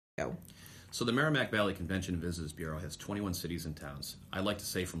do? So the Merrimack Valley Convention and Visitors Bureau has 21 cities and towns. I like to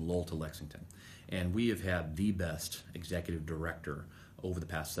say from Lowell to Lexington. And we have had the best executive director over the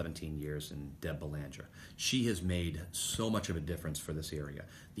past 17 years in Deb Belanger. She has made so much of a difference for this area.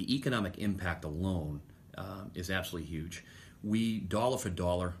 The economic impact alone is absolutely huge. We, dollar for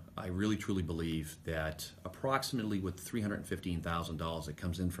dollar, I really truly believe that approximately with $315,000 that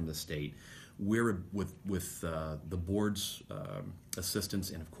comes in from the state, we're with the board's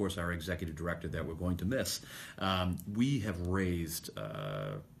assistance and of course our executive director that we're going to miss, we have raised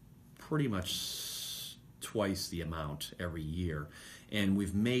pretty much twice the amount every year, and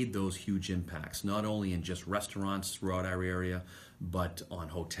we've made those huge impacts not only in just restaurants throughout our area but on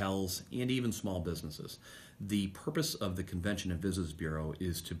hotels and even small businesses. The purpose of the Convention and Visitors Bureau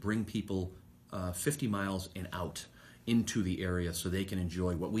is to bring people 50 miles and out into the area so they can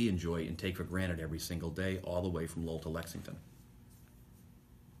enjoy what we enjoy and take for granted every single day, all the way from Lowell to Lexington.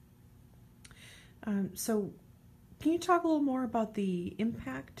 So can you talk a little more about the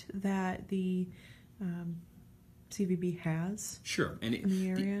impact that the CVB has? Sure. And in the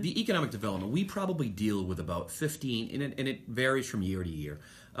area? The economic development, we probably deal with about 15, and it varies from year to year,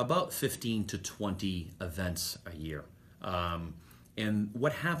 about 15 to 20 events a year. And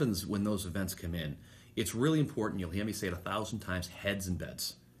what happens when those events come in, it's really important, you'll hear me say it 1,000 times, heads and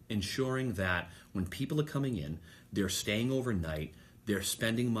beds. Ensuring that when people are coming in, they're staying overnight, they're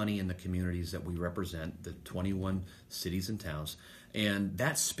spending money in the communities that we represent, the 21 cities and towns, and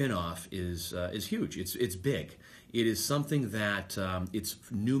that spin-off is huge. It's big. It is something that it's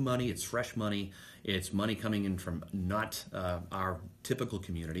new money, it's fresh money, it's money coming in from not our typical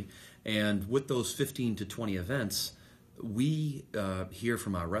community, and with those 15 to 20 events, we hear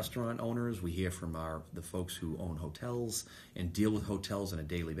from our restaurant owners, we hear from the folks who own hotels and deal with hotels on a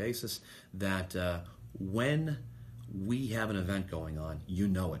daily basis, that when we have an event going on, you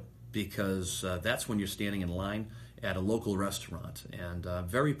know it, because that's when you're standing in line at a local restaurant. And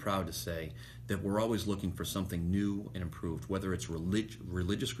very proud to say that we're always looking for something new and improved, whether it's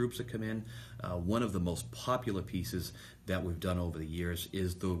religious groups that come in. One of the most popular pieces that we've done over the years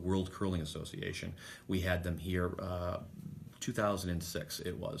is the World Curling Association. We had them here 2006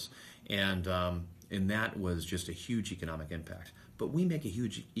 it was, and that was just a huge economic impact. But we make a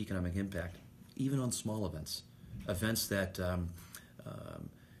huge economic impact even on small events that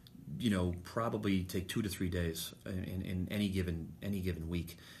probably take 2 to 3 days in any given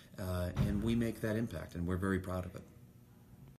week, and we make that impact, and we're very proud of it.